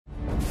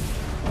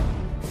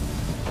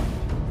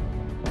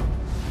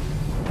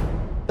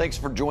Thanks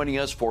for joining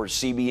us for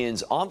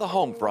CBN's On the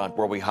Home Front,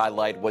 where we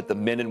highlight what the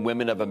men and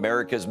women of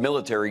America's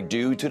military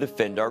do to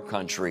defend our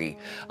country.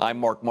 I'm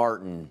Mark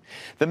Martin.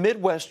 The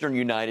Midwestern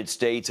United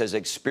States has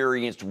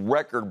experienced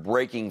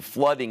record-breaking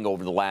flooding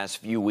over the last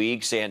few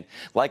weeks, and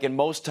like in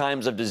most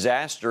times of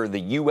disaster, the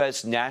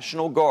U.S.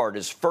 National Guard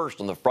is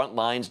first on the front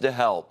lines to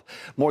help.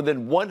 More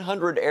than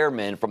 100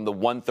 airmen from the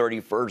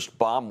 131st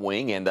Bomb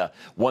Wing and the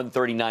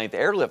 139th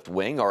Airlift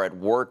Wing are at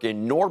work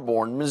in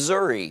Norborne,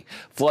 Missouri.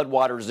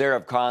 Floodwaters there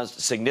have caused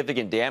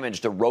significant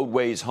damage to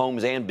roadways,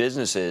 homes, and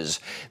businesses.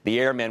 The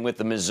airmen with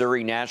the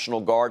Missouri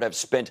National Guard have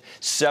spent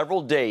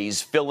several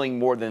days filling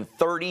more than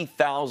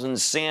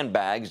 30,000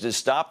 sandbags to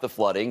stop the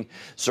flooding.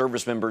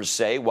 Service members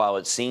say while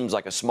it seems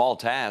like a small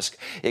task,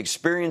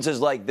 experiences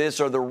like this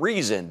are the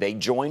reason they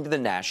joined the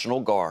National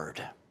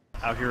Guard.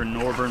 Out here in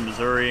Norborne,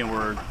 Missouri, and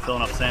we're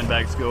filling up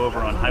sandbags to go over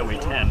on Highway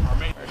 10.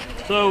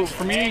 So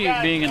for me,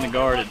 being in the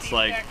Guard, it's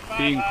like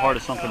being part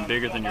of something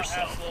bigger than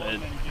yourself.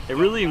 It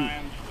really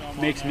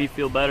makes me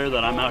feel better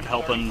that I'm out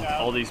helping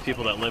all these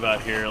people that live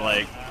out here.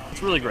 Like,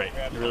 it's really great.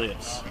 It really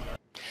is.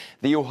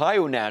 The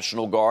Ohio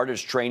National Guard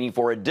is training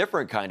for a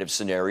different kind of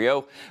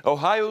scenario.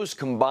 Ohio's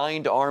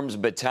Combined Arms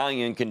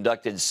Battalion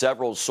conducted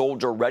several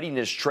soldier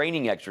readiness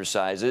training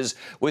exercises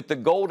with the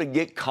goal to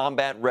get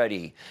combat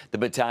ready. The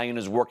battalion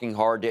is working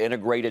hard to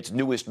integrate its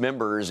newest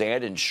members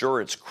and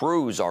ensure its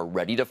crews are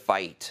ready to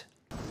fight.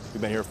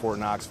 We've been here at Fort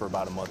Knox for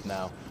about a month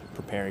now,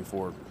 preparing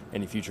for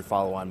any future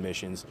follow-on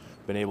missions.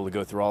 Been able to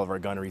go through all of our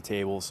gunnery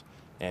tables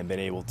and been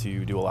able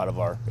to do a lot of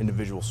our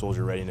individual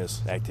soldier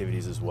readiness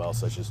activities as well,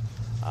 such as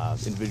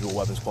individual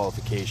weapons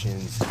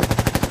qualifications,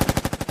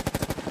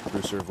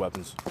 crew serve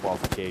weapons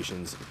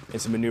qualifications,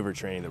 and some maneuver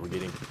training that we're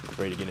getting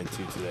ready to get into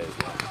today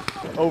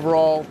as well.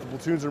 Overall, the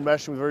platoons are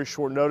meshing with very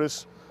short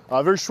notice,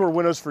 very short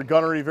windows for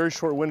gunnery, very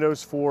short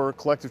windows for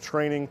collective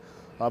training.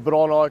 But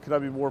all in all, I could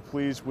not be more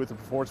pleased with the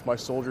performance of my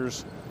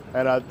soldiers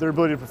and their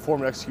ability to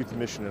perform and execute the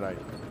mission tonight.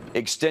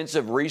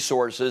 Extensive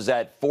resources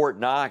at Fort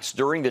Knox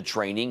during the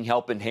training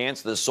help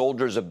enhance the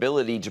soldiers'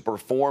 ability to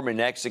perform and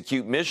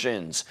execute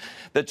missions.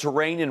 The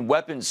terrain and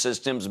weapons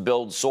systems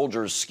build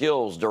soldiers'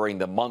 skills during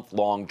the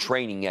month-long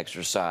training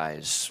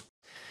exercise.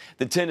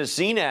 The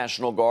Tennessee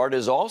National Guard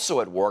is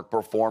also at work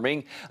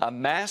performing a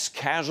mass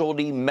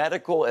casualty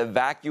medical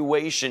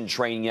evacuation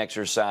training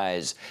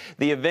exercise.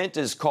 The event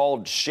is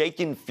called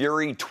Shaken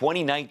Fury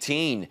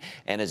 2019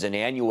 and is an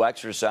annual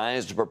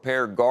exercise to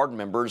prepare Guard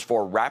members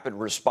for rapid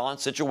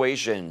response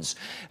situations.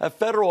 A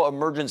federal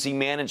emergency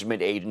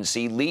management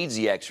agency leads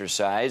the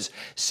exercise,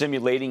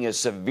 simulating a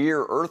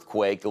severe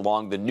earthquake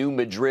along the New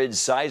Madrid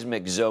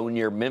seismic zone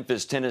near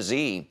Memphis,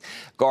 Tennessee.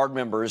 Guard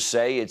members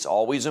say it's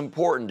always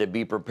important to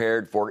be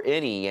prepared for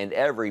any and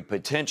every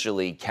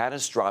potentially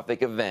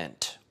catastrophic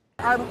event.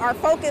 Our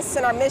focus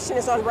and our mission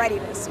is on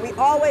readiness. We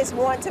always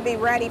want to be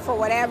ready for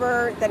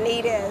whatever the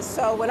need is.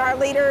 So when our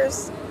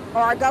leaders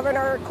or our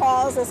governor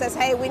calls and says,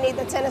 hey, we need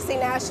the Tennessee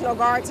National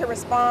Guard to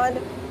respond,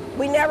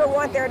 we never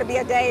want there to be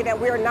a day that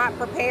we're not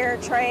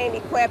prepared, trained,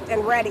 equipped,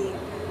 and ready.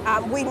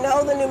 We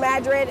know the New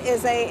Madrid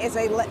is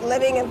a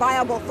living and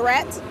viable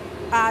threat.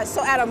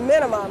 So at a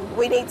minimum,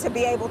 we need to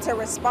be able to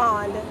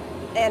respond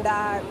and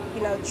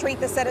treat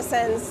the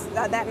citizens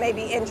that may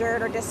be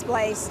injured or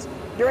displaced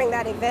during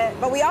that event.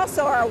 But we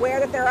also are aware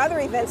that there are other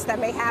events that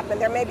may happen.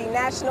 There may be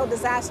national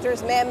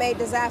disasters, man-made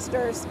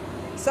disasters.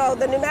 So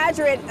the New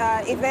Madrid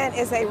event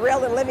is a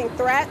real and living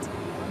threat,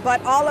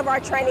 but all of our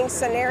training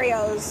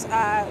scenarios,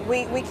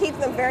 we keep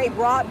them very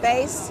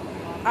broad-based.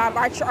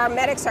 Our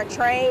medics are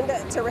trained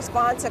to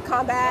respond to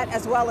combat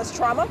as well as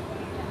trauma.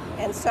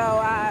 And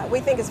so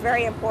we think it's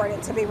very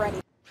important to be ready.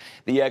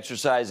 The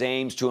exercise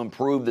aims to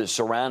improve the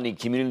surrounding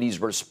community's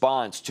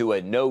response to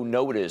a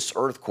no-notice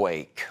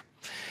earthquake.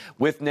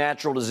 With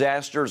natural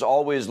disasters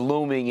always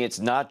looming, it's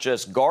not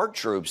just Guard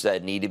troops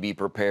that need to be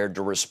prepared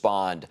to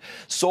respond.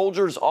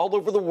 Soldiers all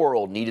over the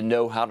world need to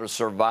know how to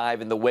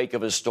survive in the wake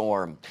of a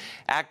storm.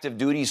 Active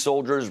duty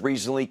soldiers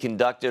recently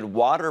conducted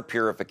water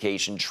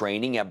purification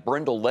training at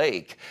Brindle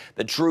Lake.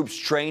 The troops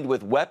trained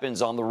with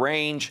weapons on the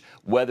range,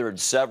 weathered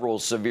several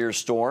severe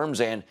storms,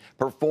 and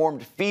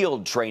performed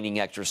field training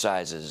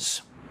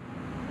exercises.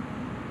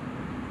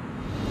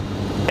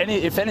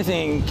 If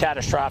anything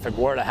catastrophic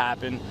were to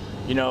happen,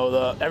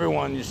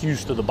 everyone is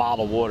used to the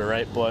bottled water,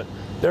 right? But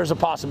there's a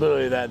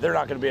possibility that they're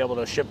not going to be able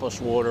to ship us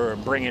water or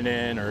bring it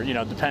in, or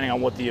depending on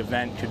what the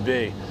event could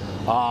be.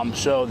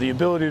 So the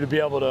ability to be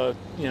able to,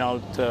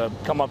 to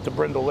come up to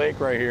Brindle Lake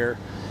right here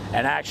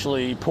and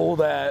actually pull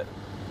that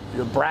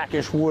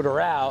brackish water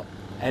out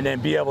and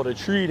then be able to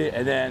treat it,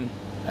 and then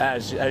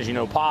as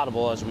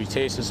potable, as we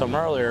tasted some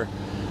earlier,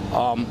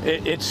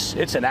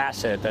 it's an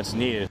asset that's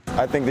needed.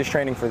 I think this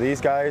training for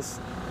these guys,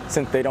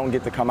 since they don't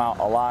get to come out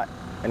a lot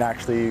and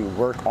actually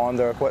work on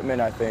their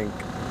equipment, I think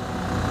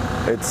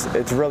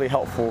it's really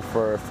helpful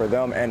for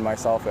them and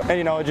myself.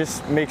 And it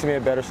just makes me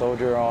a better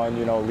soldier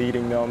on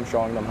leading them,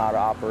 showing them how to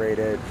operate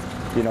it,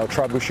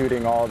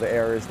 troubleshooting all the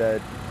errors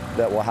that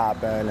will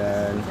happen.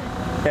 And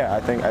yeah,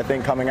 I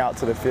think coming out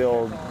to the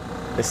field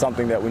is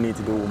something that we need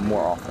to do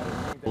more often.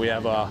 We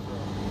have a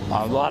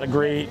A lot of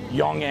great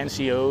young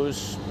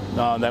NCOs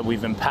that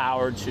we've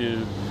empowered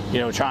to,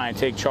 try and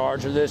take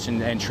charge of this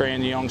and train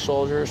the young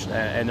soldiers,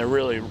 and they're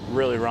really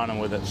running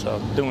with it.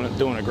 So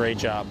doing a great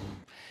job.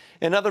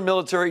 In other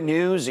military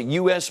news,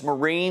 U.S.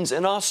 Marines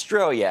in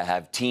Australia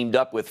have teamed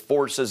up with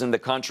forces in the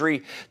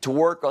country to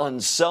work on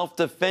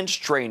self-defense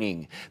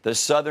training. The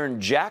Southern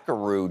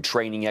Jackaroo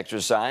training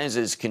exercise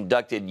is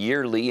conducted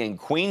yearly in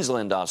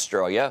Queensland,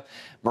 Australia.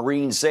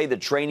 Marines say the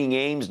training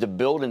aims to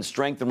build and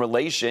strengthen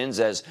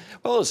relations as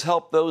well as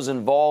help those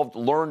involved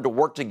learn to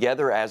work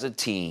together as a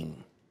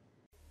team.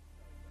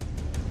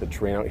 The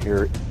terrain out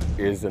here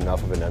is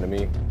enough of an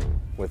enemy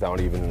without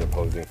even an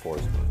opposing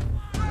force.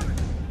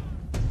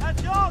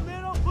 Let's go,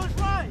 middle, push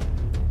right.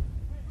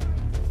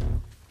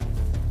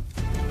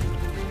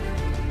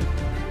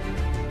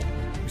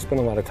 We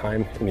spent a lot of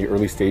time in the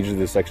early stages of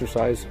this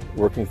exercise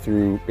working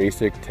through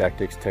basic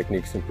tactics,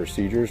 techniques, and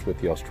procedures with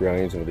the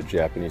Australians and with the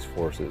Japanese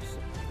forces.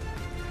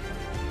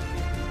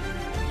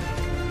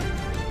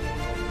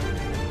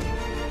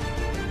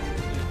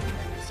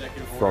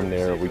 From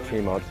there, we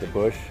came out to the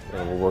bush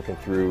and we're working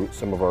through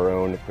some of our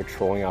own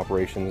patrolling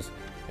operations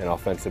and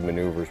offensive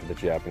maneuvers with the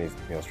Japanese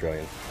and the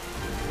Australians.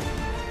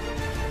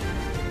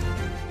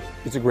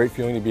 It's a great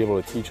feeling to be able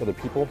to teach other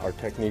people our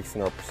techniques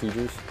and our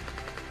procedures.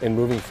 And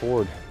moving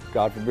forward,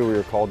 God forbid we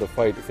were called to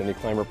fight if any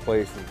climber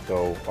place,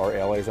 so our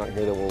allies aren't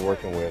here that we're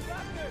working with.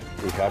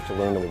 We have to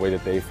learn the way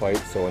that they fight,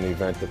 so in the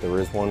event that there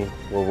is one,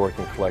 we're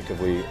working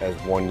collectively as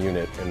one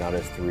unit and not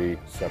as three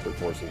separate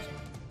forces.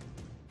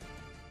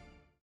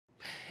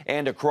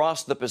 And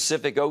across the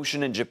Pacific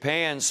Ocean in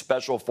Japan,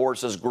 Special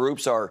Forces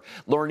groups are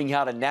learning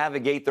how to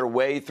navigate their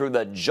way through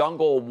the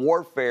Jungle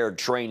Warfare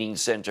Training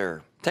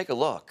Center. Take a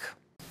look.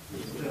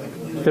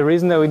 The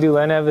reason that we do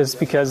LANAV is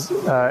because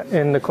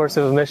in the course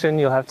of a mission,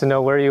 you'll have to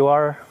know where you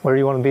are, where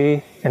you want to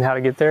be, and how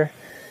to get there.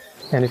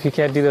 And if you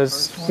can't do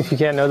those, if you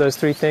can't know those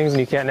three things and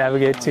you can't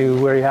navigate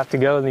to where you have to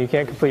go, then you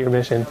can't complete your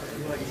mission.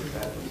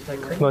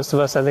 Most of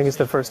us, I think it's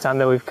the first time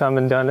that we've come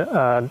and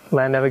done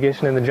land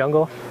navigation in the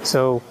jungle.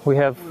 So we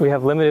have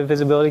limited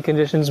visibility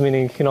conditions,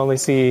 meaning you can only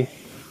see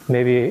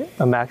maybe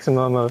a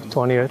maximum of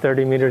 20 or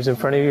 30 meters in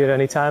front of you at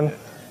any time.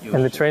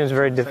 And the terrain is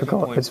very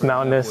difficult. It's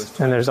mountainous,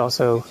 and there's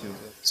also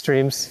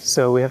streams,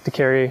 so we have to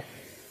carry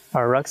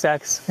our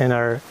rucksacks and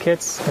our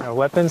kits and our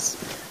weapons.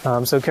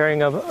 So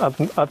carrying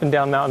up and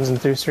down mountains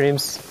and through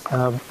streams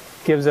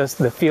gives us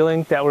the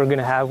feeling that we're going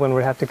to have when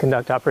we have to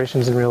conduct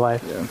operations in real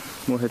life. Yeah,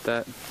 we'll hit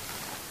that.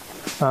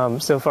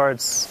 So far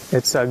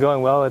it's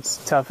going well.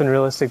 It's tough and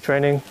realistic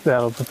training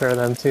that'll prepare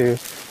them to,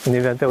 in the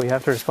event that we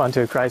have to respond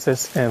to a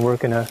crisis and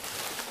work in a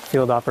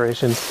field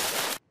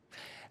operations.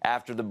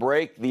 After the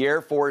break, the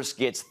Air Force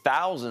gets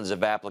thousands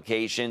of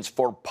applications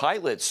for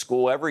pilot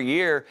school every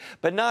year,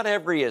 but not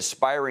every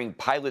aspiring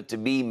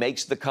pilot-to-be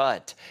makes the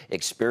cut.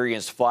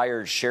 Experienced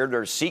flyers share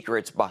their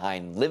secrets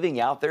behind living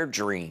out their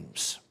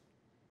dreams.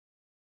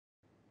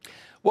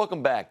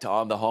 Welcome back to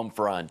On the Home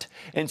Front.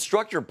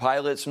 Instructor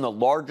pilots from the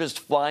largest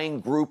flying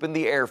group in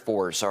the Air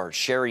Force are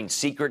sharing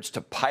secrets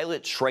to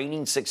pilot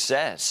training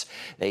success.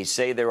 They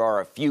say there are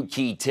a few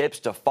key tips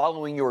to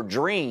following your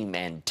dream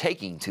and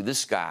taking to the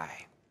sky.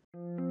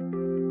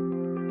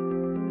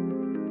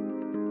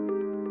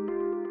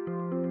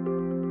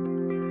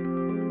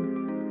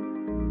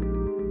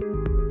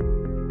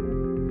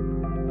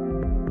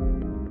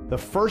 The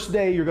first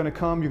day you're going to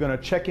come, you're going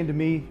to check into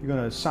me, you're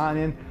going to sign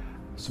in.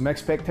 Some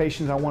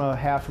expectations I want to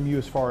have from you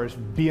as far as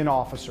be an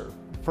officer.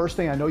 First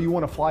thing, I know you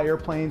want to fly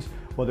airplanes,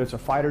 whether it's a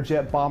fighter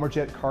jet, bomber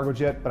jet, cargo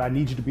jet, but I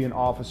need you to be an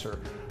officer.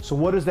 So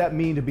what does that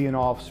mean to be an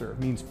officer? It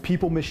means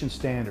people mission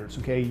standards,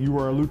 okay? You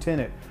are a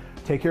lieutenant.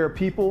 Take care of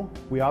people.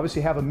 We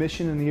obviously have a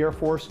mission in the Air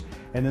Force,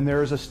 and then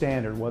there is a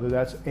standard, whether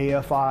that's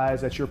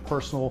AFIs, that's your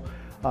personal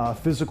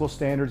physical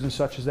standards and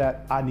such as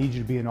that. I need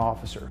you to be an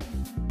officer.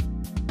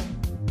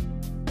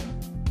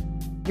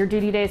 Your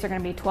duty days are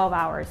going to be 12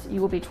 hours. You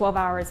will be 12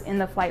 hours in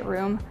the flight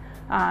room.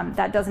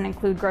 That doesn't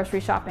include grocery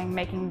shopping,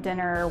 making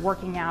dinner,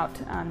 working out.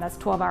 That's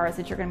 12 hours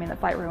that you're going to be in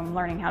the flight room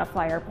learning how to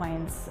fly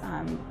airplanes,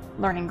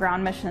 learning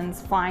ground missions,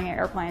 flying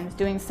airplanes,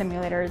 doing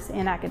simulators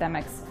in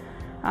academics.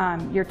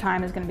 Your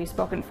time is going to be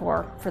spoken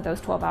for those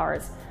 12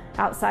 hours.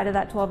 Outside of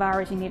that 12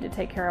 hours, you need to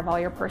take care of all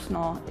your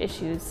personal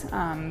issues,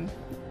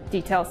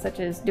 details such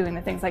as doing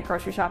the things like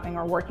grocery shopping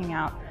or working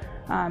out.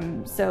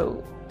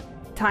 So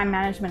time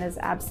management is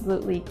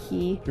absolutely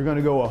key. You're going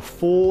to go a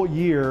full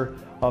year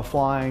of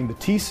flying the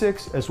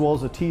T6 as well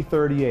as the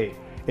T-38.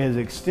 It is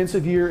an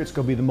extensive year. It's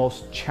going to be the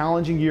most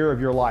challenging year of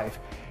your life.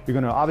 You're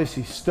going to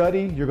obviously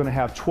study. You're going to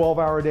have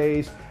 12-hour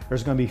days.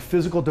 There's going to be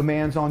physical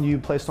demands on you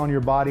placed on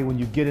your body when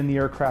you get in the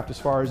aircraft as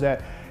far as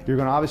that. You're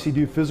going to obviously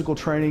do physical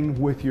training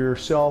with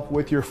yourself,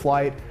 with your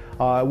flight,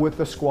 with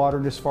the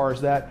squadron as far as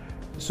that.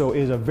 So it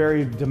is a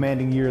very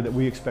demanding year that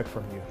we expect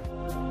from you.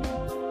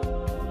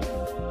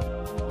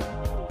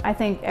 I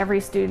think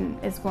every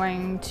student is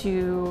going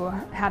to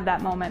have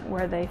that moment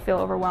where they feel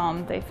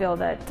overwhelmed. They feel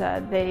that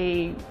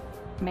they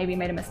maybe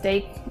made a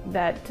mistake,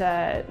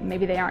 that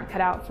maybe they aren't cut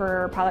out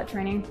for pilot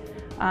training.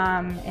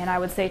 And I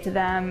would say to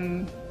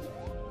them,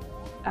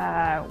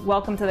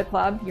 welcome to the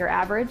club, you're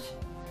average,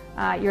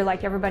 you're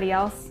like everybody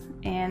else,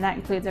 and that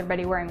includes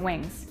everybody wearing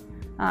wings.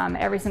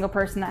 Every single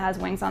person that has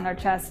wings on their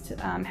chest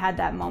had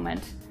that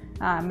moment,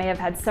 may have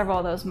had several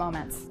of those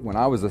moments. When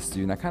I was a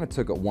student, I kind of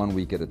took it 1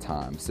 week at a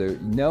time. So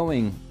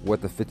knowing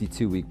what the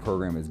 52-week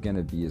program is going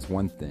to be is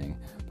one thing,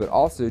 but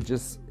also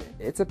just,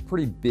 it's a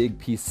pretty big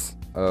piece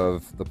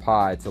of the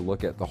pie to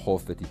look at the whole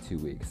 52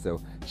 weeks.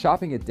 So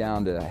chopping it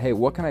down to, hey,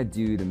 what can I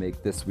do to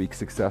make this week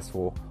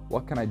successful?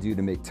 What can I do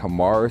to make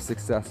tomorrow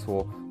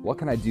successful? What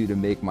can I do to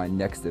make my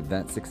next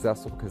event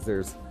successful? Because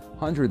there's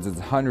hundreds and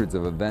hundreds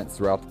of events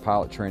throughout the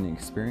pilot training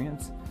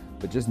experience,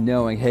 but just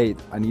knowing, hey,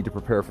 I need to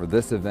prepare for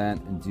this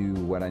event and do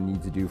what I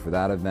need to do for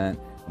that event,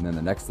 and then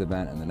the next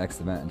event and the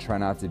next event, and try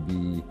not to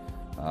be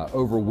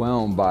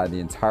overwhelmed by the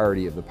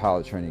entirety of the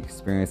pilot training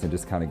experience and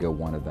just kind of go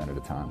one event at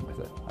a time with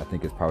it. I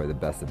think is probably the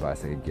best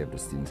advice I could give to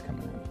students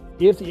coming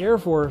in. If the Air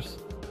Force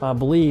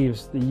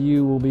believes that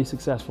you will be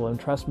successful, and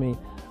trust me,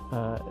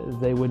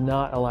 they would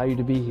not allow you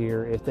to be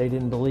here if they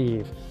didn't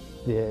believe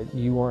that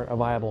you weren't a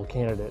viable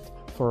candidate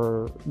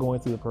for going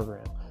through the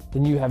program,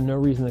 then you have no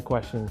reason to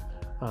question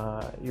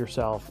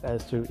yourself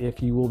as to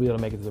if you will be able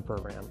to make it through the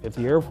program. If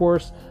the Air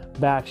Force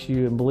backs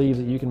you and believes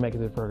that you can make it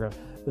through the program,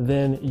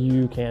 then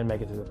you can make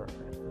it through the program.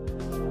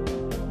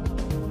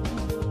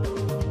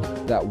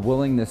 That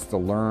willingness to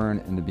learn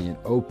and to be an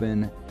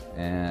open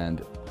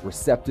and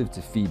receptive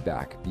to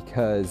feedback,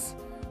 because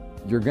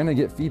you're going to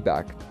get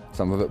feedback,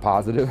 some of it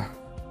positive,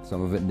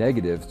 some of it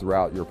negative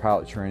throughout your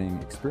pilot training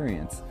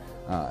experience,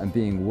 and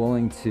being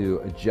willing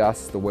to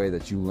adjust the way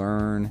that you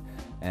learn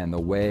and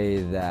the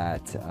way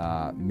that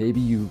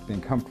maybe you've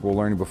been comfortable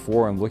learning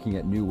before, and looking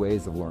at new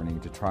ways of learning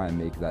to try and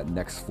make that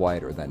next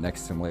flight or that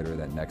next simulator or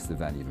that next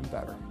event even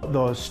better.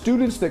 The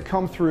students that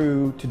come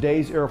through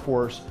today's Air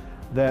Force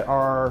that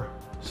are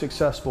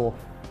successful,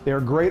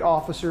 they're great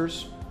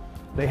officers,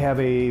 they have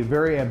a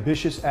very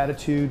ambitious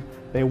attitude,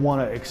 they want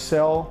to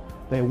excel,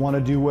 they want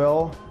to do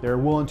well, they're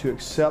willing to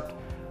accept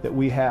that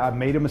I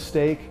made a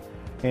mistake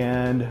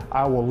and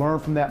I will learn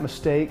from that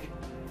mistake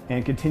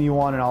and continue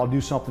on, and I'll do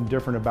something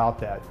different about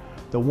that.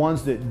 The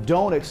ones that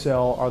don't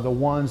excel are the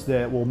ones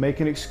that will make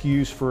an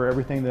excuse for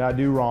everything that I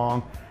do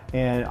wrong,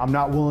 and I'm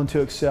not willing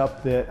to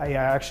accept that, hey,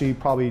 I actually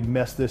probably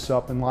messed this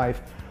up in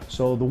life.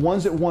 So the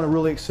ones that want to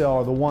really excel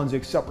are the ones that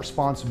accept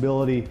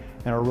responsibility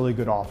and are really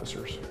good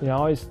officers. You know, I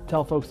always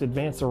tell folks to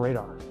advance the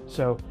radar.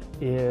 So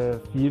if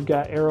you've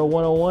got Aero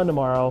 101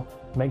 tomorrow,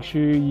 make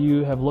sure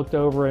you have looked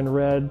over and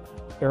read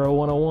Aero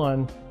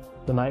 101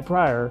 the night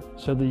prior,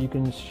 so that you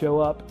can show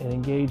up and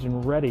engage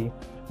and ready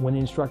when the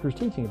instructor is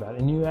teaching about it.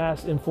 And you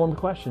ask informed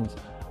questions,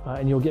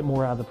 and you'll get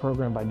more out of the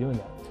program by doing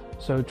that.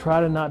 So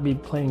try to not be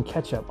playing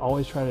catch up.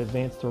 Always try to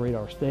advance the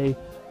radar. Stay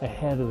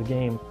ahead of the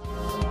game.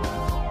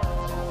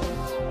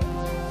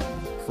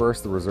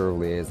 First, the reserve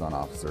liaison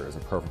officer is a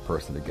perfect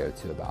person to go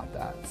to about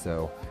that.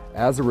 So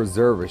as a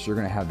reservist, you're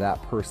going to have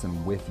that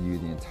person with you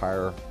the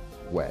entire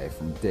way,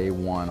 from day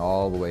one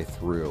all the way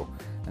through.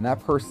 And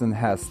that person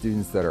has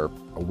students that are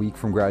a week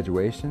from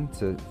graduation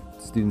to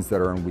students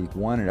that are in week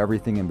one and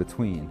everything in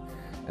between.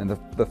 And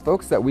the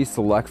folks that we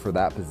select for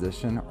that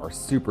position are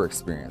super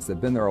experienced. They've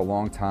been there a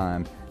long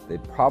time.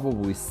 They've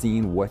probably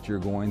seen what you're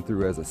going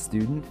through as a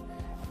student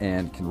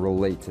and can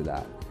relate to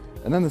that.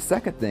 And then the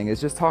second thing is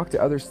just talk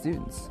to other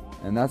students.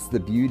 And that's the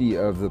beauty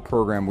of the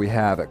program we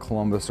have at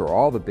Columbus, or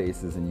all the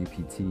bases in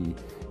UPT,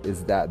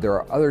 is that there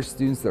are other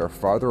students that are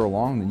farther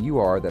along than you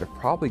are that have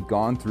probably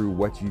gone through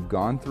what you've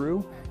gone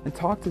through, and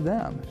talk to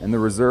them. And the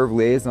reserve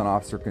liaison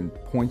officer can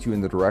point you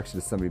in the direction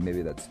of somebody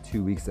maybe that's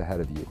 2 weeks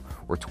ahead of you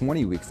or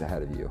 20 weeks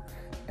ahead of you,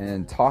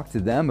 and talk to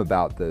them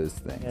about those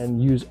things.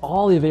 And use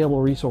all the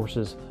available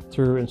resources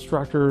through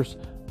instructors,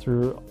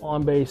 through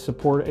on-base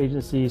support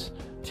agencies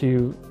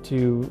to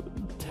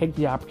take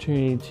the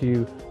opportunity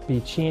to be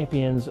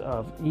champions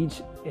of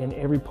each and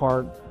every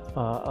part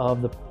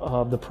of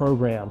the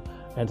program,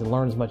 and to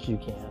learn as much as you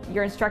can.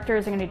 Your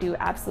instructors are going to do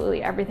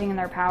absolutely everything in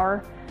their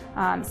power,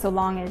 so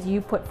long as you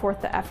put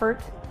forth the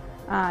effort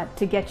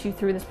to get you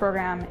through this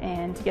program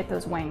and to get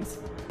those wings.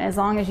 As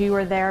long as you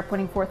are there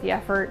putting forth the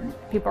effort,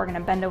 people are going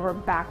to bend over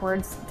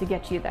backwards to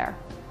get you there.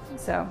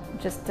 So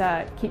just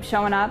keep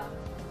showing up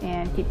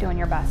and keep doing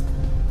your best.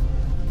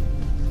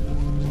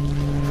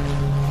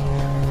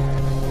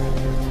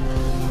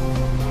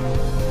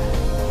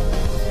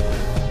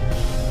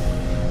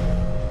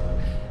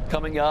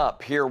 Coming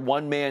up, hear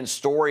one man's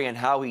story and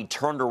how he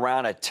turned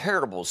around a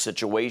terrible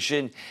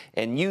situation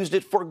and used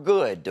it for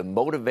good to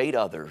motivate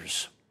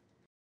others.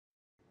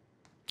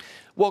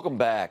 Welcome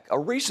back. A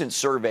recent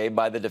survey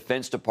by the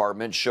Defense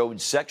Department showed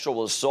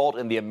sexual assault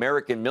in the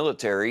American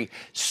military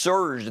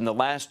surged in the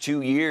last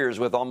 2 years,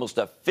 with almost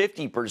a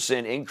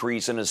 50%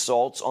 increase in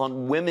assaults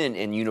on women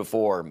in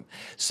uniform.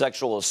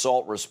 Sexual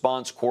assault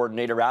response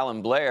coordinator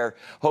Alan Blair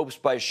hopes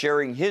by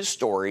sharing his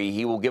story,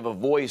 he will give a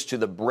voice to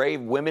the brave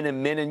women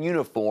and men in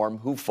uniform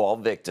who fall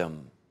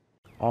victim.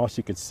 All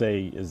she could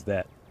say is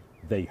that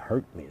they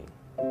hurt me.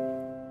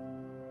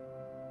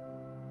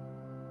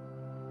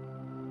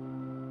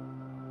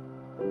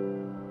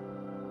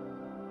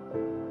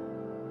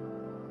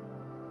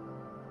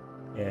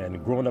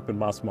 And growing up in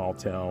my small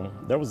town,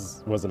 there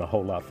wasn't a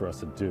whole lot for us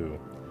to do.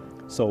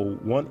 So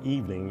one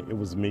evening, it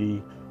was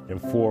me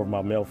and 4 of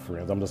my male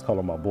friends. I'm just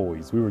calling my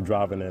boys. We were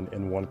driving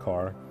in one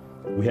car.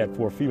 We had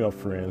 4 female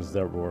friends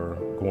that were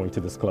going to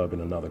this club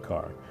in another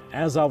car.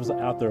 As I was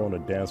out there on the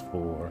dance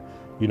floor,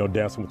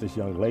 dancing with this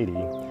young lady,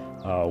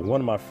 one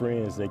of my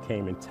friends, they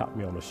came and tapped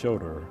me on the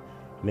shoulder,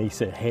 and they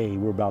said, hey,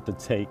 we're about to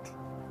take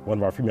one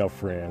of our female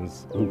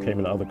friends who came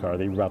in the other car,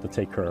 they were about to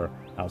take her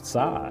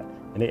outside.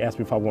 And they asked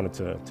me if I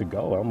wanted to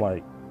go. I'm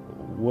like,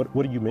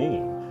 what do you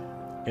mean?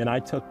 And I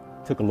took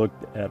a look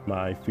at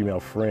my female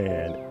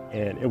friend,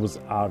 and it was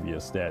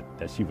obvious that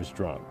she was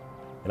drunk.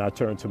 And I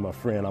turned to my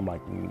friend, I'm like,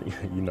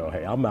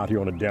 hey, I'm out here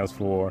on the dance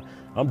floor,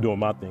 I'm doing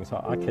my thing, so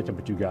I'll catch up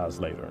with you guys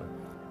later.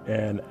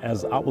 And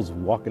as I was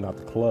walking out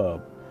the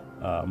club,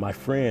 my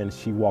friend,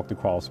 she walked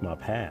across my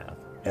path.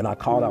 And I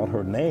called out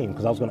her name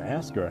because I was going to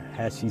ask her,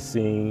 has she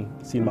seen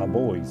my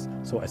boys?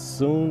 So as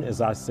soon as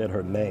I said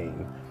her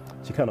name,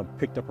 she kind of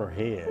picked up her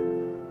head.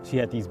 She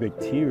had these big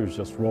tears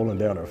just rolling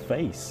down her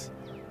face.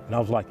 And I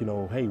was like,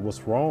 hey,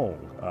 what's wrong?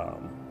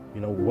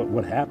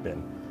 What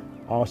happened?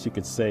 All she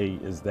could say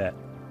is that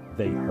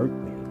they hurt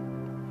me.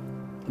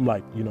 I'm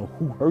like,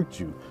 who hurt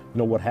you?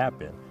 What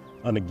happened?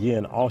 And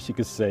again, all she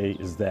could say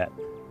is that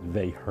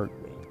they hurt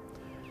me.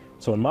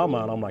 So in my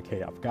mind, I'm like,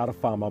 hey, I've got to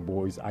find my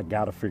boys. I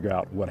got to figure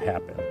out what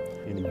happened.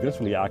 And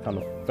eventually I kind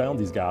of found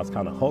these guys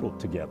kind of huddled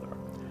together.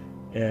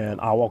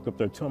 And I walked up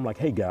there to them like,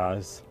 hey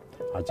guys,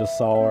 I just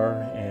saw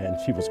her and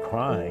she was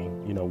crying.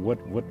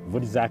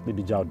 What exactly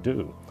did y'all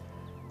do?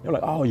 They're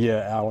like, oh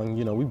yeah, Alan,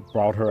 we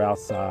brought her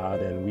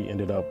outside and we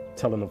ended up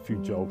telling a few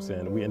jokes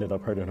and we ended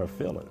up hurting her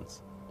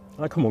feelings.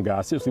 I'm like, come on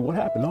guys, seriously, what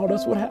happened? No,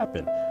 that's what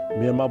happened.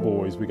 Me and my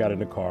boys, we got in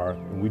the car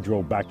and we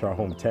drove back to our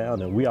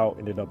hometown and we all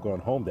ended up going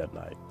home that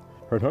night.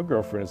 Her and her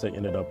girlfriends, they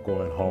ended up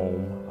going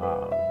home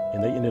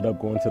and they ended up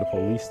going to the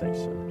police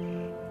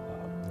station.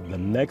 The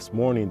next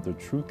morning, the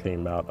truth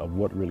came out of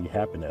what really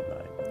happened that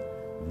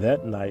night.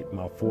 That night,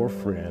 my 4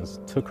 friends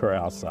took her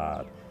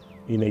outside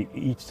and they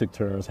each took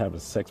turns having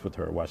sex with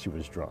her while she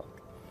was drunk.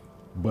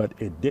 But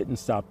it didn't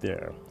stop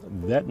there.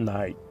 That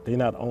night, they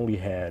not only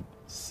had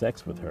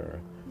sex with her,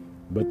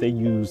 but they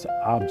used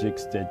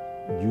objects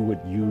that you would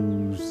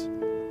use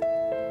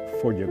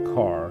for your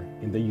car,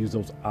 and they used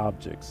those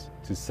objects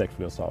to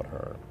sexually assault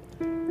her.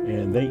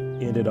 And they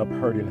ended up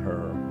hurting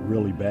her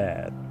really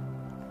bad.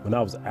 When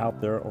I was out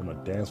there on the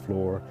dance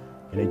floor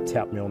and they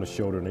tapped me on the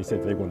shoulder and they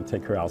said they were going to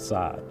take her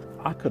outside,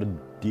 I could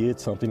have did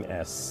something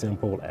as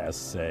simple as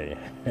say,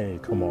 hey,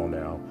 come on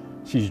now,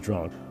 she's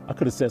drunk. I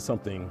could have said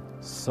something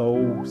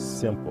so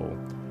simple,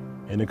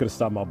 and it could have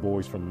stopped my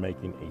boys from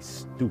making a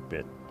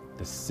stupid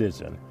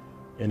decision,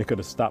 and it could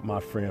have stopped my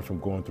friend from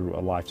going through a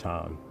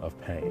lifetime of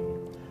pain.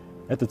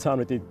 At the time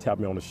that they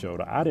tapped me on the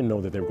shoulder, I didn't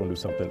know that they were going to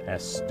do something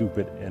as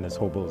stupid and as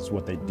horrible as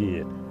what they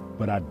did,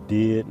 but I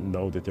did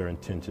know that their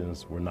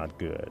intentions were not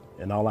good.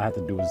 And all I had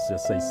to do was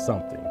just say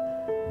something.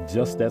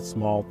 Just that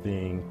small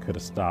thing could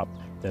have stopped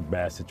that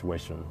bad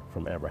situation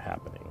from ever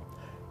happening.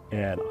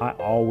 And I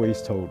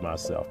always told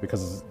myself,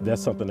 because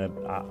that's something that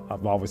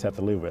I've always had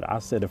to live with, I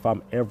said if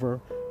I'm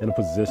ever in a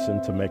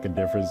position to make a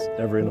difference,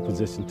 ever in a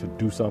position to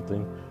do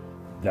something,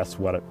 that's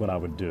what I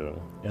would do.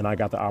 And I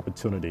got the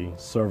opportunity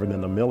serving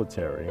in the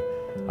military.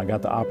 I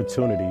got the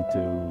opportunity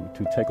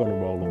to take on the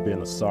role of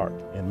being a SART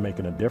and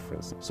making a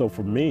difference. So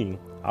for me,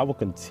 I will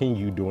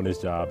continue doing this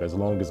job as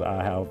long as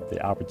I have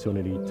the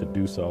opportunity to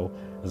do so,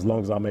 as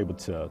long as I'm able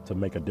to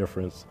make a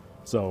difference.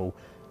 So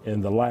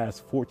in the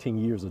last 14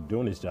 years of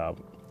doing this job,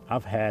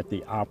 I've had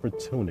the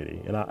opportunity,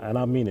 and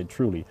I mean it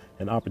truly,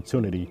 an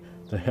opportunity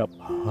to help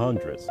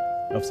hundreds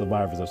of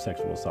survivors of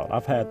sexual assault.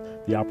 I've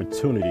had the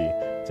opportunity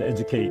to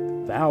educate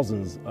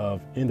thousands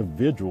of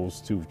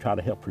individuals to try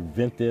to help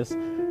prevent this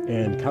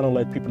and kind of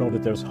let people know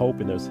that there's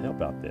hope and there's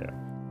help out there.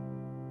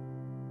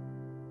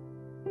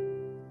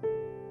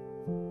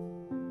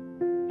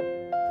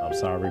 I'm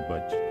sorry,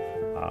 but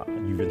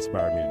you've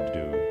inspired me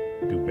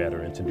to do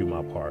better and to do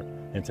my part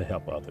and to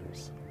help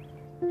others.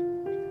 So.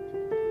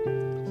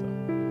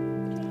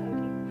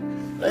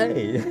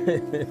 Hey!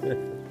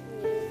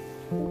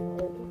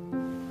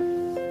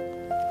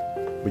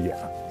 But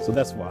yeah, so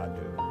that's why I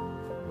do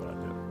what I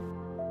do.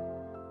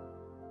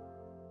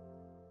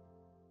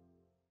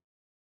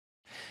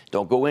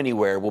 Don't go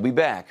anywhere. We'll be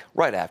back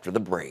right after the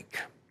break.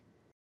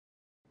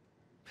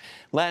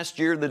 Last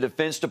year, the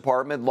Defense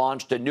Department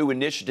launched a new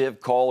initiative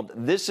called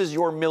This Is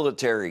Your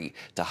Military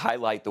to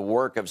highlight the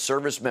work of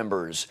service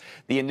members.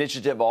 The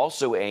initiative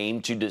also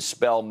aimed to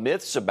dispel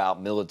myths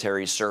about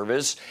military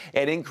service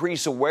and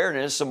increase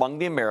awareness among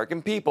the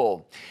American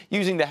people.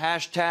 Using the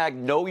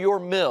hashtag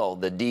KnowYourMil,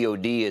 the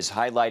DoD is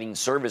highlighting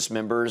service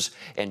members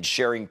and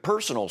sharing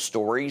personal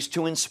stories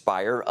to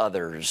inspire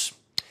others.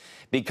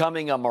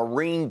 Becoming a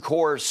Marine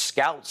Corps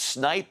Scout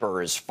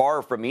Sniper is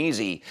far from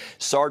easy.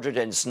 Sergeant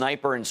and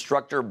Sniper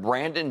Instructor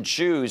Brandon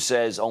Chu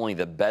says only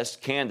the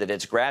best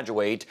candidates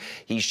graduate.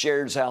 He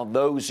shares how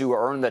those who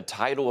earn the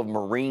title of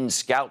Marine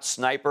Scout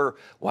Sniper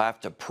will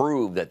have to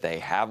prove that they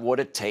have what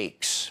it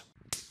takes.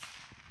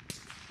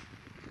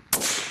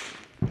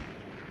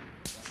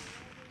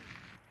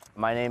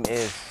 My name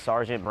is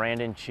Sergeant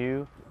Brandon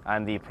Chu.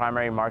 I'm the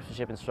primary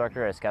marksmanship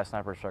instructor at Scout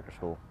Sniper Instructor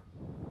School.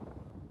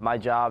 My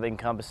job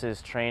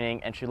encompasses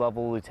training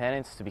entry-level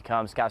lieutenants to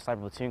become Scout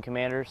Sniper platoon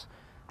commanders.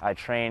 I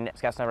train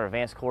Scout Sniper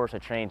Advanced Course. I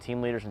train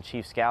team leaders and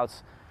chief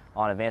scouts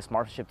on advanced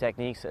marksmanship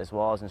techniques, as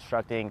well as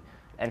instructing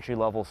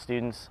entry-level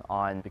students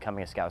on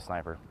becoming a Scout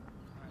Sniper.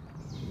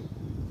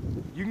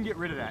 You can get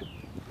rid of that.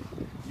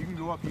 You can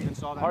go up, you can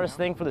saw that. Hardest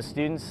thing for the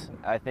students,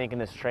 I think, in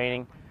this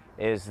training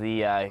is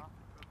the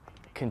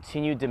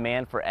continued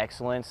demand for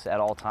excellence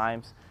at all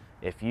times.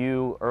 If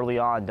you early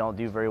on don't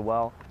do very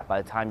well, by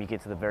the time you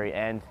get to the very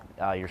end,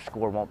 your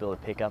score won't be able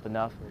to pick up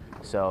enough.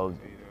 So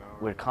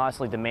we're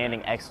constantly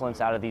demanding excellence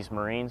out of these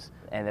Marines,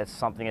 and that's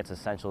something that's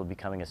essential to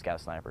becoming a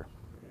Scout Sniper.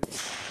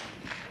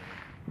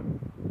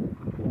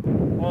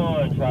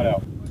 One, try it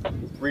out.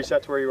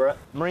 Reset to where you were at.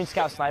 Marine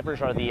Scout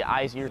Snipers are the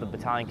eyes, ears of the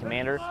battalion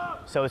commander,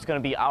 so it's going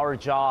to be our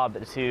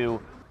job to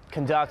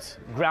conduct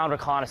ground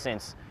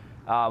reconnaissance.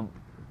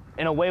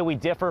 In a way, we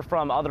differ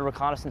from other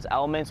reconnaissance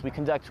elements. We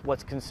conduct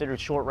what's considered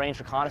short-range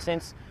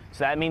reconnaissance.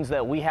 So that means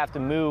that we have to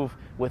move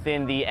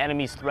within the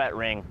enemy's threat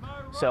ring.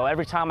 So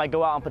every time I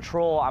go out on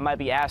patrol, I might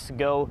be asked to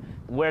go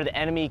where the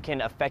enemy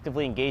can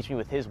effectively engage me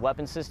with his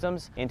weapon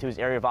systems into his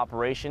area of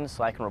operations,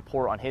 so I can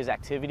report on his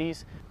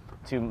activities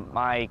to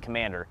my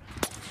commander.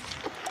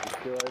 I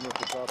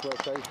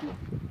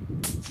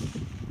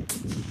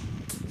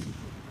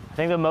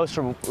think the most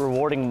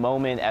rewarding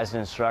moment as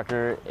an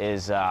instructor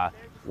is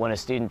when a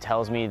student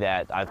tells me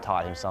that I've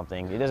taught him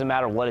something. It doesn't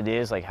matter what it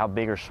is, like how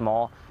big or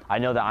small. I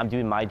know that I'm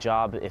doing my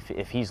job.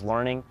 If he's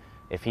learning,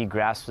 if he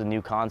grasps a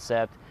new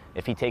concept,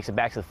 if he takes it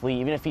back to the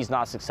fleet, even if he's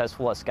not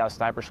successful at Scout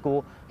Sniper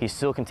School, he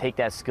still can take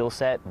that skill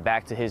set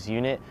back to his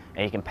unit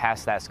and he can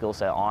pass that skill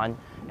set on.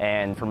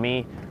 And for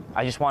me,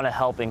 I just want to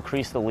help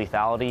increase the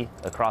lethality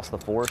across the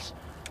force.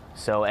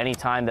 So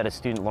anytime that a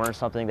student learns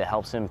something that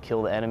helps him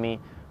kill the enemy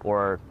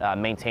or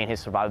maintain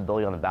his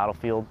survivability on the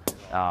battlefield,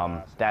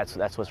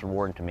 that's what's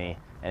rewarding to me.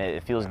 And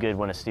it feels good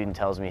when a student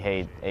tells me,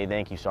 hey,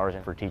 thank you,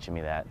 Sergeant, for teaching me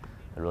that.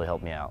 It really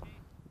helped me out.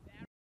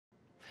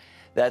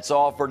 That's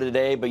all for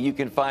today, but you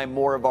can find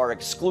more of our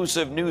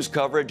exclusive news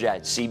coverage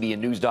at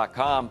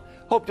cbnnews.com.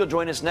 Hope you'll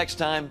join us next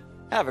time.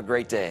 Have a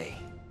great day.